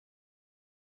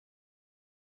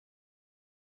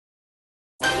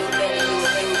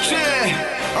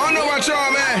about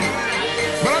y'all, man.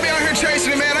 But I be out here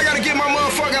chasing it, man. I gotta get my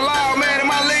motherfucking loud, man, and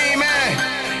my lean,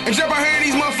 man. And jump out here in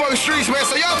these motherfucking streets, man.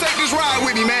 So y'all take this ride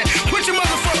with me, man. Put your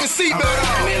motherfucking seatbelt on.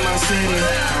 I'm riding in my city.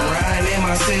 I'm riding in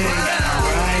my city. I'm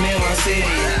riding in my city.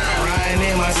 I'm riding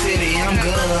in my city. I'm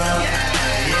good.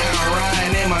 Yeah, I'm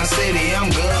riding in my city. I'm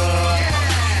good.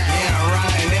 Yeah, I'm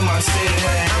riding in my city.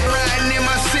 I'm riding in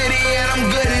my city and I'm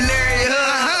good in there.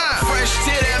 Fresh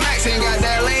to the max and got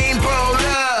that lean pulled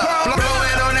up.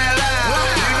 Blowing on that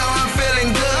line. You know I'm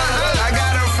feeling good. I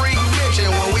got a freak bitch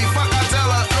and when we fuck I tell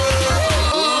her,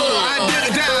 I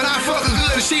did it down, I fuck her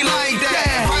good and she like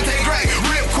that. If I take crack,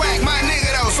 rip quack, my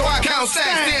nigga though, so I count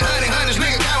stacks. Then hundreds,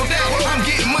 nigga count that. I'm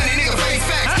getting money, nigga face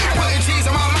facts. Putting cheese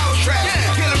on my mouth trap.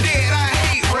 Kill him dead, I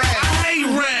hate rap. I hate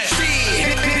rap.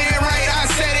 Shit, damn right, I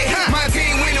said it. My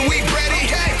team winning, we ready.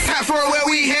 Time for where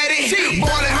we headed.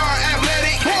 Ballin' hard,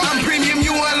 athletic. I'm premium,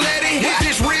 you unleaded.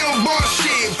 This real boss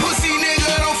shit. Pussy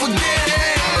nigga, don't forget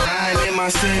it. I'm riding in my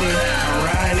city. I'm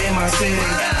riding in my city.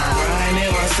 I'm riding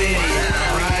in my city.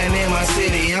 I'm riding in my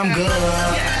city. I'm good.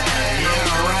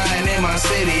 Yeah, I'm riding in my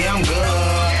city. I'm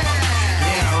good.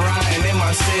 Yeah, I'm riding in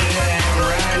my city.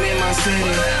 I'm riding in my city.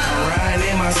 I'm riding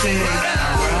in my city.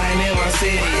 I'm riding in my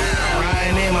city. I'm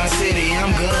riding in my city.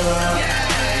 I'm good.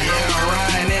 Yeah, I'm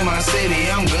riding in my city.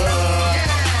 I'm good.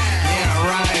 Yeah, I'm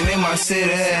riding in my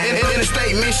city. In the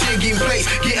state, man, shit getting placed.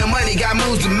 Getting money, got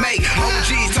moves to make.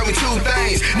 OGs told me two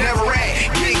things. Never rat,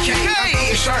 get cake. I'm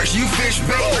eating sharks, you fish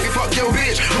bait. Fuck your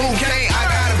bitch, who can't? I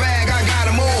got a bag, I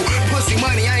gotta move. Pussy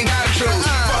money, I ain't gotta choose.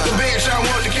 Fuck the bitch, I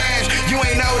want the cash. You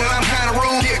ain't know that I'm kinda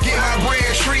rude. Get my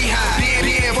bread tree high.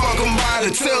 Then fuck them by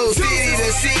the two. City to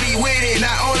city with it.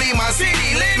 Not only my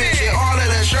city limits. And all of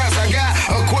the shots I got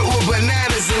equipped with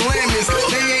bananas and lemons.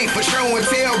 They ain't for show and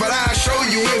tell, but I'll show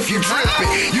you if you drippin'.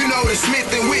 You know the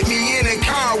Smith and with me in the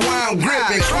car while I'm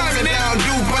gripping. Driving down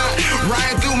DuPont,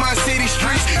 riding through my city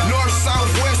streets. North,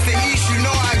 south, west, and east. You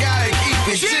know I gotta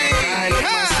keep it shit. I'm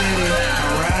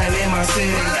riding in my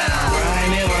city. I'm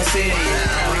riding in my city.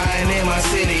 I'm riding in my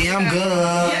city. I'm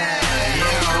good.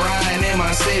 Yeah, I'm riding in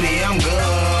my city. I'm good.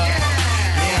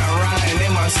 Yeah, I'm riding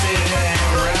in my city.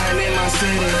 I'm riding in my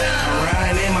city. I'm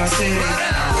riding in my city.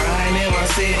 I'm riding in my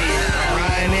city. I'm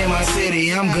riding in my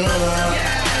city. I'm good.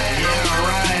 Yeah, I'm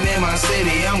riding in my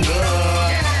city. I'm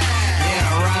good.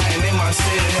 Yeah, I'm riding in my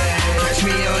city. Catch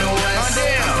me on the west.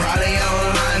 Probably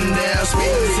on Mondale.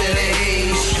 Speaking to the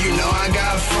east. You know I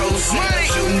got four sales.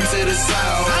 Shooting to the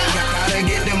south. Gotta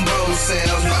get them both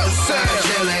sales. Both sides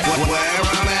chillin'.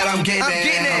 Wherever I'm at, I'm getting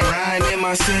it. I'm riding in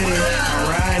my city. I'm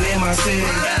riding in my city.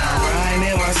 I'm riding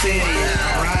in my city.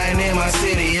 I'm riding in my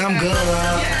city. I'm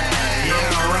good.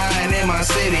 Yeah, I'm riding in my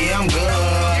city. I'm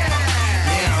good.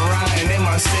 Yeah, I'm riding in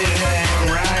my city. I'm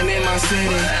riding in my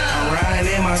city. I'm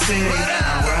riding in my city.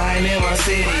 I'm riding in my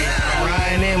city. I'm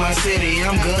riding in my city.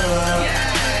 I'm good.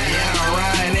 Yeah, I'm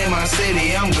riding in my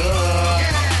city. I'm good.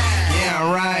 Yeah,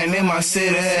 I'm riding in my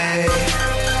city.